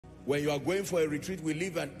When you are going for a retreat, we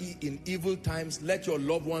live in evil times. Let your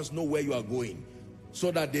loved ones know where you are going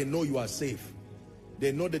so that they know you are safe.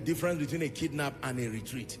 They know the difference between a kidnap and a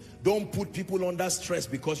retreat. Don't put people under stress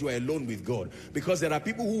because you are alone with God. Because there are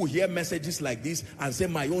people who hear messages like this and say,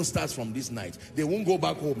 my own starts from this night. They won't go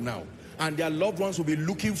back home now. And their loved ones will be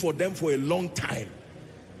looking for them for a long time.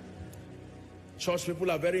 Church people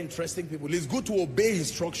are very interesting people. It's good to obey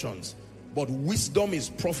instructions, but wisdom is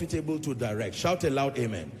profitable to direct. Shout aloud,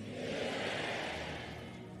 amen.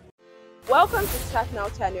 Welcome to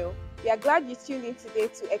StartNOW Channel. We are glad you tuned in today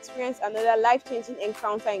to experience another life-changing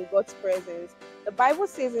encounter in God's presence. The Bible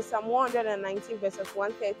says in Psalm 119 verses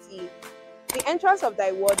 130, the entrance of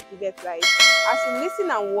thy word giveth light. As you listen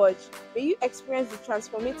and watch, may you experience the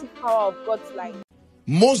transformative power of God's light.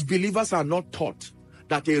 Most believers are not taught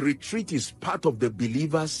that a retreat is part of the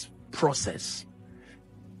believer's process.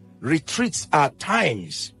 Retreats are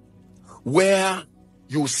times where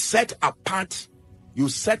you set apart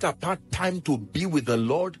time to be with the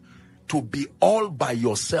Lord, to be all by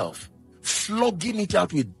yourself, flogging it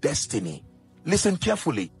out with destiny. Listen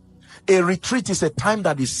carefully. A retreat is a time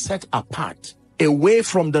that is set apart, away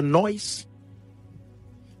from the noise.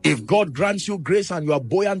 If God grants you grace and you are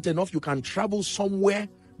buoyant enough, you can travel somewhere,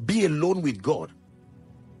 be alone with God.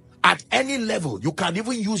 At any level, you can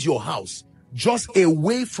even use your house, just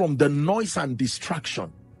away from the noise and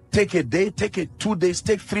distraction. Take a day, take 2 days,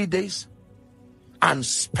 take 3 days, and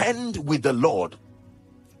spend with the Lord.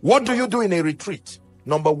 What do you do in a retreat?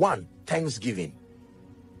 Number one, thanksgiving.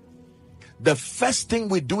 The first thing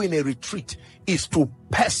we do in a retreat is to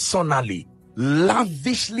personally,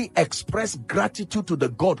 lavishly express gratitude to the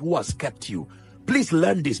God who has kept you. Please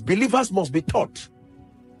learn this. Believers must be taught.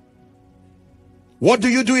 What do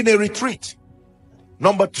you do in a retreat?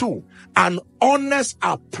 Number two, an honest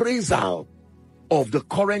appraisal of the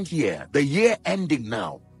current year, the year ending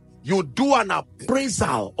now. You do an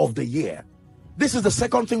appraisal of the year. This is the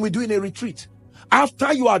second thing we do in a retreat.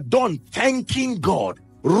 After you are done thanking God,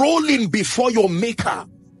 rolling before your maker,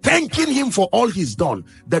 thanking him for all he's done,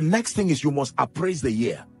 the next thing is you must appraise the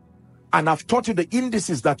year. And I've taught you the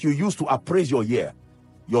indices that you use to appraise your year.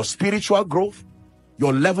 Your spiritual growth,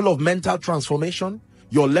 your level of mental transformation,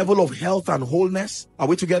 your level of health and wholeness. Are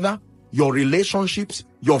we together? Your relationships,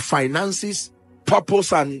 your finances,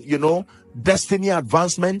 purpose and, destiny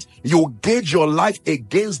advancement. You gauge your life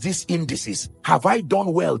against these indices. Have I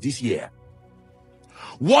done well this year?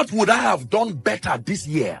 What would I have done better this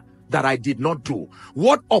year that I did not do?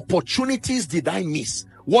 What opportunities did I miss?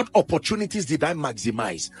 What opportunities did I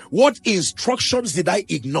maximize? What instructions did I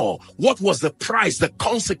ignore? What was the price, the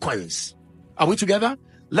consequence? Are we together?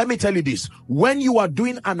 Let me tell you this. When you are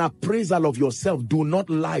doing an appraisal of yourself, do not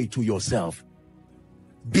lie to yourself.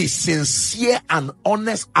 Be sincere and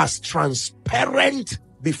honest, as transparent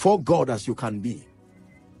before God as you can be.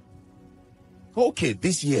 Okay,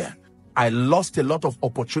 this year, I lost a lot of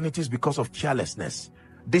opportunities because of carelessness.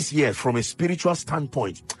 This year, from a spiritual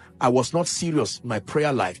standpoint, I was not serious in my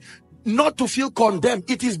prayer life. Not to feel condemned.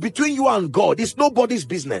 It is between you and God. It's nobody's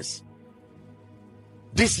business.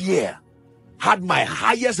 This year, had my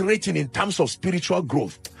highest rating in terms of spiritual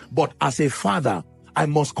growth. But as a father, I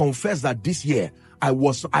must confess that this year,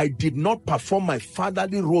 I did not perform my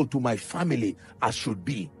fatherly role to my family as should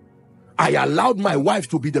be. I allowed my wife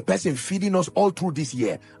to be the person feeding us all through this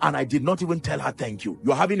year, and I did not even tell her thank you.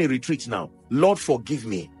 You're having a retreat now. Lord, forgive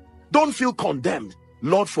me. Don't feel condemned.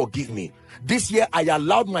 Lord, forgive me. This year, I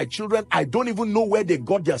allowed my children, I don't even know where they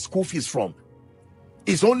got their school fees from.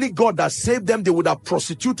 It's only God that saved them. They would have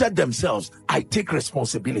prostituted themselves. I take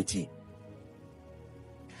responsibility.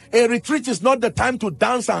 A retreat is not the time to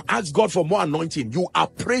dance and ask God for more anointing. You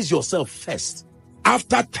appraise yourself first.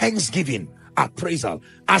 After thanksgiving, appraisal.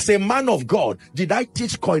 As a man of God, did I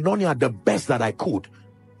teach koinonia the best that I could?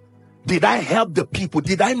 Did I help the people?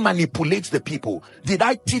 Did I manipulate the people? Did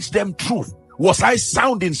I teach them truth? Was I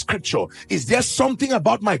sound in scripture? Is there something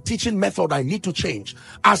about my teaching method I need to change?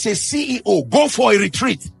 As a CEO, go for a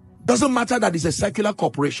retreat. Doesn't matter that it's a secular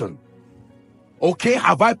corporation. Okay,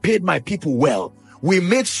 have I paid my people well? We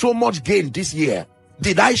made so much gain this year.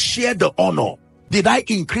 Did I share the honor? Did I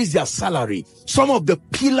increase their salary? Some of the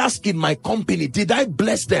pillars in my company, did I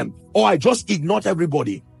bless them? Or I just ignored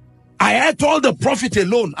everybody? I ate all the profit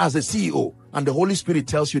alone as a CEO. And the Holy Spirit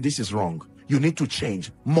tells you this is wrong. You need to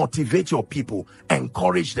change. Motivate your people.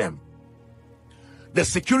 Encourage them. The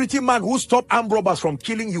security man who stopped armed robbers from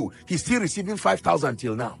killing you, he's still receiving 5,000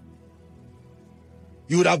 till now.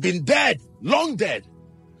 You would have been dead, long dead.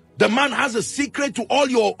 The man has a secret to all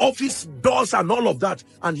your office doors and all of that,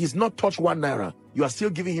 and he's not touched 1 naira. You are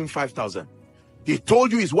still giving him 5,000. He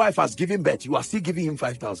told you his wife has given birth. You are still giving him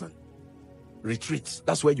 5,000. Retreats.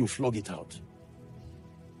 That's where you flog it out.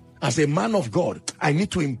 As a man of God, I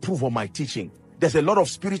need to improve on my teaching. There's a lot of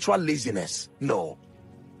spiritual laziness. No.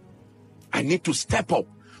 I need to step up.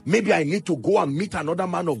 Maybe I need to go and meet another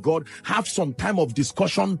man of God, have some time of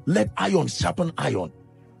discussion, let iron sharpen iron.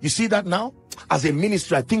 You see that now? As a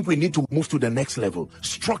ministry, I think we need to move to the next level.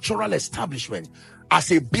 Structural establishment.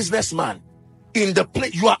 As a businessman, in the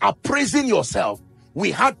place you are appraising yourself.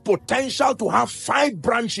 We had potential to have 5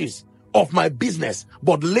 branches of my business,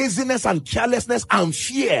 but laziness and carelessness and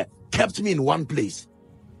fear kept me in one place.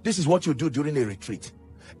 This is what you do during a retreat.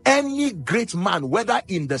 Any great man, whether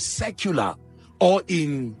in the secular or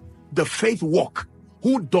in the faith walk,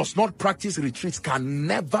 who does not practice retreats can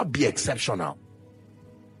never be exceptional.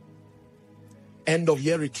 End of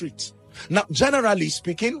year retreats. Now, generally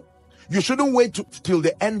speaking, you shouldn't wait till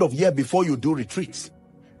the end of year before you do retreats.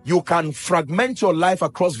 You can fragment your life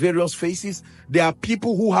across various phases. There are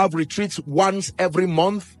people who have retreats once every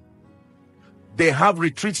month. They have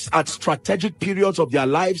retreats at strategic periods of their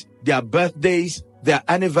lives, their birthdays, their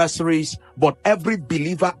anniversaries. But every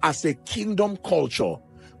believer as a kingdom culture,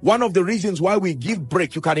 one of the reasons why we give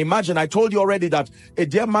break, you can imagine, I told you already that a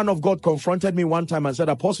dear man of God confronted me one time and said,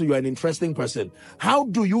 Apostle, you're an interesting person. How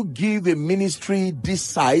do you give a ministry this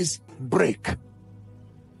size break?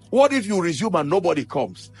 What if you resume and nobody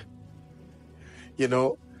comes? You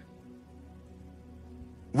know,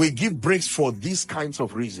 we give breaks for these kinds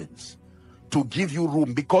of reasons, to give you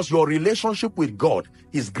room, because your relationship with God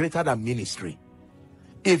is greater than ministry.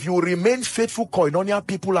 If you remain faithful koinonia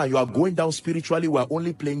people and you are going down spiritually, we're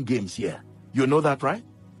only playing games here. You know that, right?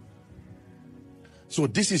 So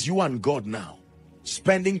this is you and God now.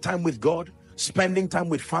 Spending time with God, spending time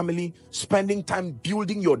with family, spending time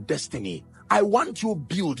building your destiny. I want you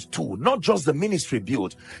build too, not just the ministry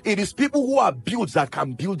build. It is people who are built that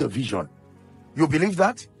can build the vision. You believe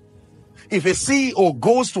that? If a CEO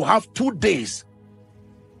goes to have 2 days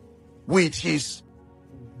with his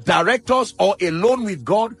directors or alone with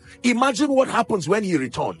God, imagine what happens when he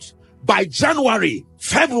returns. By January,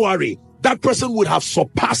 February, that person would have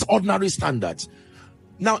surpassed ordinary standards.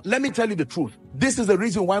 Now, let me tell you the truth. This is the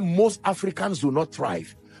reason why most Africans do not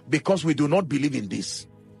thrive, because we do not believe in this.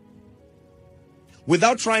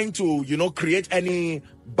 Without trying to, create any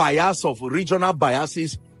bias of regional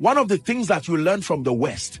biases, one of the things that you learn from the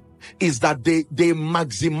West is that they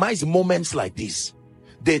maximize moments like this.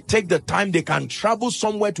 They take the time, they can travel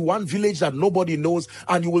somewhere to one village that nobody knows,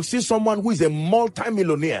 and you will see someone who is a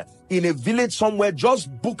multi-millionaire in a village somewhere,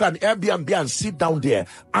 just book an Airbnb and sit down there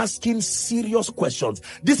asking serious questions.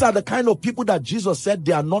 These are the kind of people that Jesus said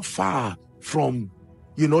they are not far from,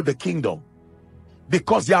 the kingdom.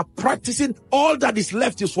 Because they are practicing, all that is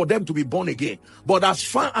left is for them to be born again. But as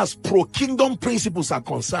far as pro-kingdom principles are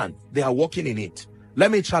concerned, they are walking in it. Let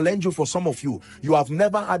me challenge you, for some of you, you have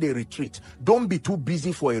never had a retreat. Don't be too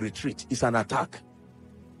busy for a retreat. It's an attack.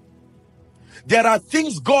 There are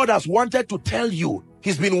things God has wanted to tell you.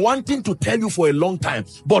 He's been wanting to tell you for a long time.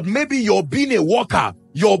 But maybe you're being a worker.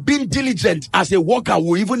 You're being diligent as a worker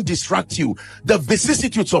will even distract you. The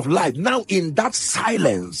vicissitudes of life. Now in that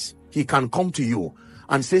silence, he can come to you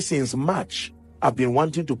and say, since March, I've been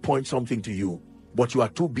wanting to point something to you, but you are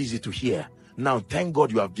too busy to hear. Now, thank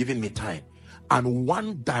God you have given me time. And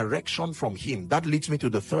one direction from him. That leads me to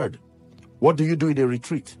the third. What do you do in a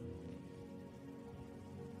retreat?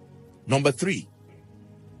 Number 3,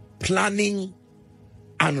 planning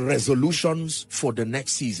and resolutions for the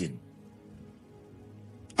next season.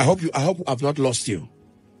 I hope I've not lost you.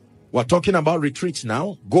 We're talking about retreats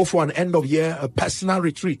now. Go for an end of year, a personal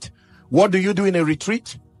retreat. What do you do in a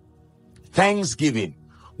retreat? Thanksgiving.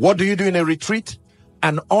 What do you do in a retreat?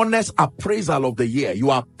 An honest appraisal of the year.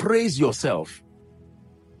 You appraise yourself.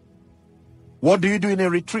 What do you do in a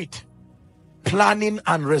retreat? Planning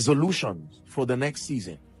and resolutions for the next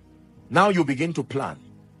season. Now you begin to plan.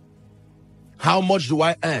 How much do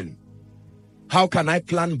I earn? How can I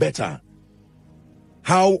plan better?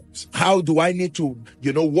 How do I need to,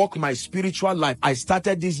 walk my spiritual life? I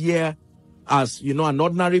started this year as, an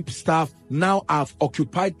ordinary staff. Now I've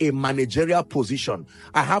occupied a managerial position.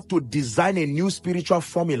 I have to design a new spiritual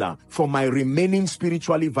formula for my remaining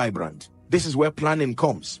spiritually vibrant. This is where planning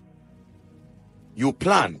comes. You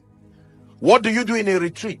plan. What do you do in a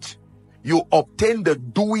retreat? You obtain the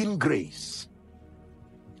doing grace.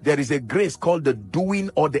 There is a grace called the doing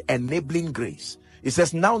or the enabling grace. It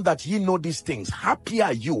says, now that ye know these things, happy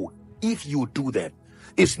are you if you do them.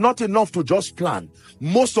 It's not enough to just plan.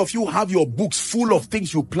 Most of you have your books full of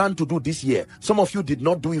things you plan to do this year. Some of you did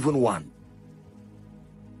not do even one.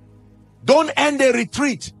 Don't end a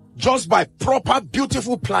retreat just by proper,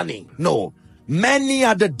 beautiful planning. No. Many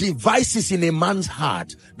are the devices in a man's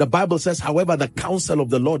heart. The Bible says, however, the counsel of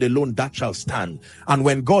the Lord alone, that shall stand. And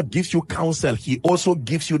when God gives you counsel, he also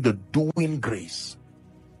gives you the doing grace.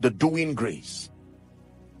 The doing grace.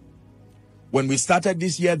 When we started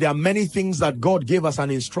this year, there are many things that God gave us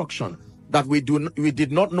an instruction that we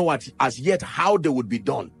did not know as yet how they would be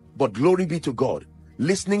done. But glory be to God.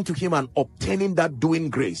 Listening to him and obtaining that doing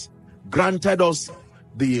grace granted us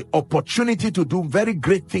the opportunity to do very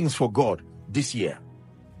great things for God this year.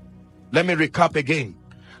 Let me recap again,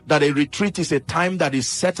 that a retreat is a time that is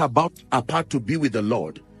set apart to be with the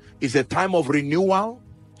Lord. It's a time of renewal.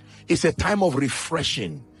 It's a time of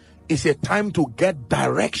refreshing. It's a time to get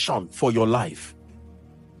direction for your life.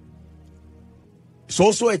 It's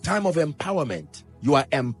also a time of empowerment. You are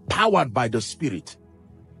empowered by the Spirit.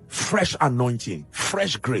 Fresh anointing,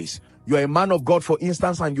 fresh grace. You are a man of God, for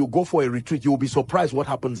instance, and you go for a retreat. You will be surprised what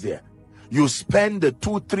happens there. You spend the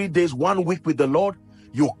 2-3 days, 1 week with the Lord.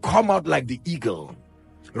 You come out like the eagle,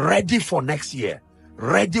 ready for next year,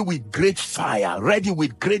 ready with great fire, ready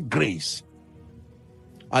with great grace.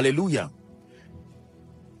 Hallelujah.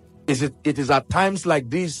 It is at times like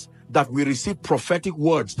this that we receive prophetic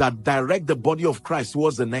words that direct the body of Christ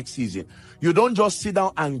towards the next season. You don't just sit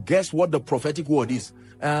down and guess what the prophetic word is.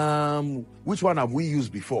 Which one have we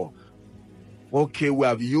used before? Okay, we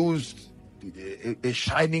have used a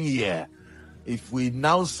shining year. If we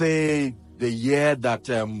now say the year that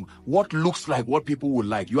what looks like what people would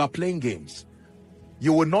like, you are playing games.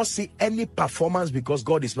 You will not see any performance, because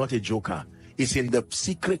God is not a joker. It's in the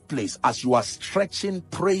secret place. As you are stretching,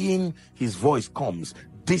 praying, his voice comes.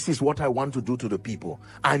 This is what I want to do to the people.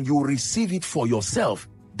 And you receive it for yourself.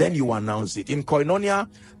 Then you announce it. In Koinonia,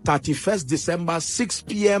 31st December, 6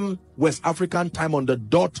 p.m. West African time on the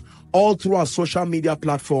dot, all through our social media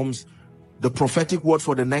platforms, the prophetic word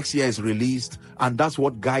for the next year is released, and that's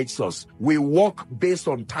what guides us. We walk based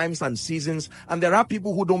on times and seasons, and there are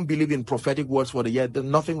people who don't believe in prophetic words for the year. There's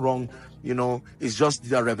nothing wrong, you know, it's just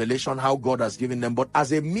the revelation, how God has given them. But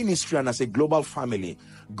as a ministry and as a global family,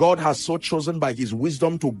 God has so chosen by his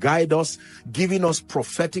wisdom to guide us, giving us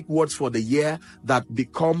prophetic words for the year that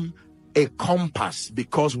become a compass,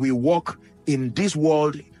 because we walk in this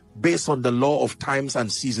world based on the law of times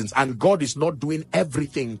and seasons, and God is not doing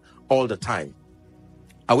everything all the time.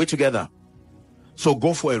 Are we together? So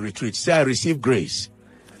go for a retreat. Say, I receive grace.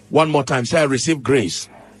 One more time. Say, I receive grace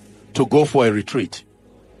to go for a retreat.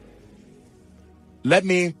 Let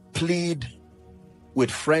me plead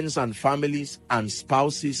with friends and families and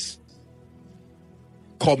spouses.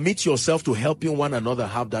 Commit yourself to helping one another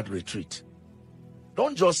have that retreat.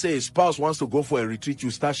 Don't just say a spouse wants to go for a retreat,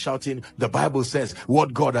 you start shouting, the Bible says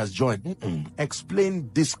what God has joined. Explain,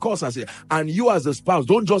 discuss, and you as a spouse,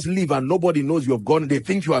 don't just leave and nobody knows you have gone. They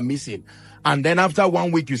think you are missing. And then after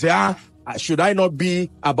 1 week, you say, should I not be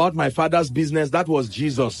about my father's business? That was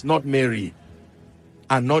Jesus, not Mary,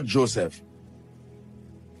 and not Joseph.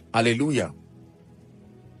 Hallelujah.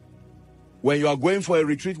 When you are going for a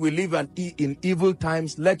retreat, we live in evil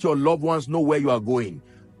times. Let your loved ones know where you are going,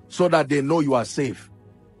 so that they know you are safe.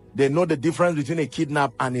 They know the difference between a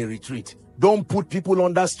kidnap and a retreat. Don't put people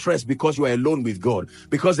under stress because you are alone with God.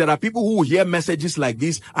 Because there are people who hear messages like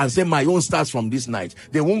this and say, my own starts from this night.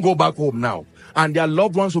 They won't go back home now. And their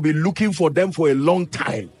loved ones will be looking for them for a long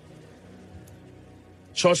time.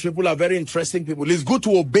 Church people are very interesting people. It's good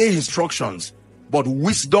to obey instructions, but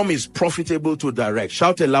wisdom is profitable to direct.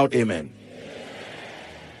 Shout a loud amen.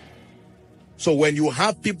 So when you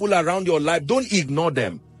have people around your life, don't ignore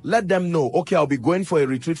them. Let them know, okay, I'll be going for a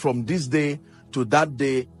retreat from this day to that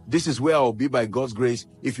day. This is where I'll be by God's grace.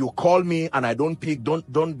 If you call me and I don't pick,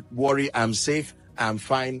 don't worry. I'm safe. I'm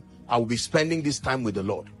fine. I'll be spending this time with the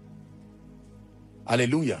Lord.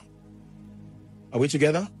 Hallelujah. Are we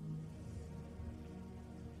together?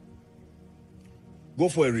 Go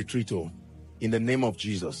for a retreat, in the name of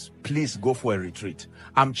Jesus. Please go for a retreat.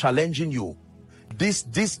 I'm challenging you. This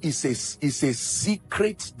is a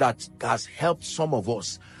secret that has helped some of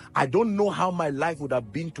us. I don't know how my life would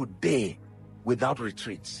have been today without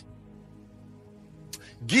retreats.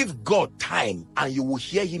 Give God time and you will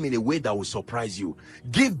hear him in a way that will surprise you.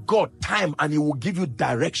 Give God time and he will give you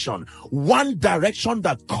direction. One direction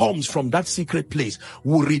that comes from that secret place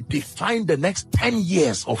will redefine the next 10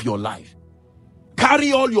 years of your life.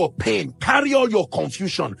 Carry all your pain, carry all your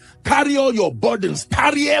confusion, carry all your burdens,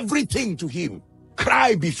 carry everything to him.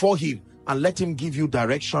 Cry before him and let him give you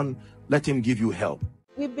direction. Let him give you help.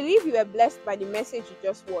 We believe you were blessed by the message you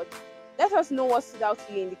just watched. Let us know what stood out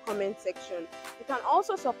to you in the comment section. You can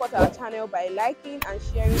also support our channel by liking and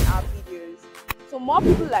sharing our videos, so more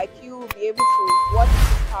people like you will be able to watch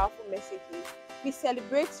powerful messages. We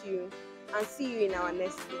celebrate you and see you in our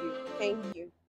next video. Thank you.